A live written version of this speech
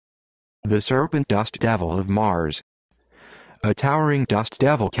The serpent dust devil of Mars. A towering dust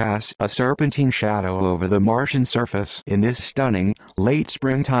devil casts a serpentine shadow over the Martian surface in this stunning, late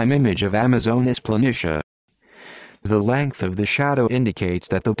springtime image of Amazonas planitia. The length of the shadow indicates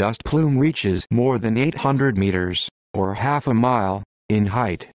that the dust plume reaches more than 800 meters, or half a mile, in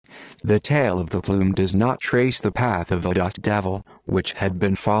height. The tail of the plume does not trace the path of the dust devil, which had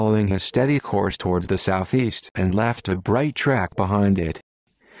been following a steady course towards the southeast and left a bright track behind it.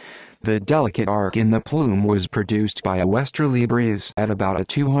 The delicate arc in the plume was produced by a westerly breeze at about a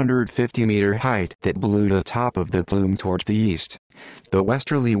 250-meter height that blew the top of the plume towards the east. The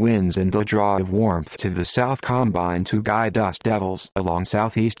westerly winds and the draw of warmth to the south combine to guide dust devils along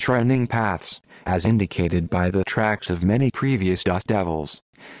southeast trending paths, as indicated by the tracks of many previous dust devils.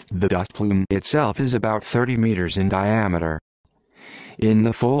 The dust plume itself is about 30 meters in diameter. In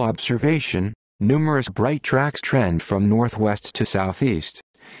the full observation, numerous bright tracks trend from northwest to southeast.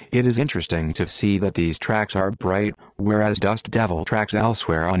 It is interesting to see that these tracks are bright, whereas dust devil tracks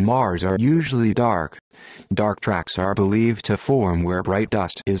elsewhere on Mars are usually dark. Dark tracks are believed to form where bright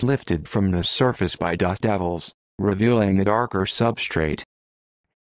dust is lifted from the surface by dust devils, revealing a darker substrate.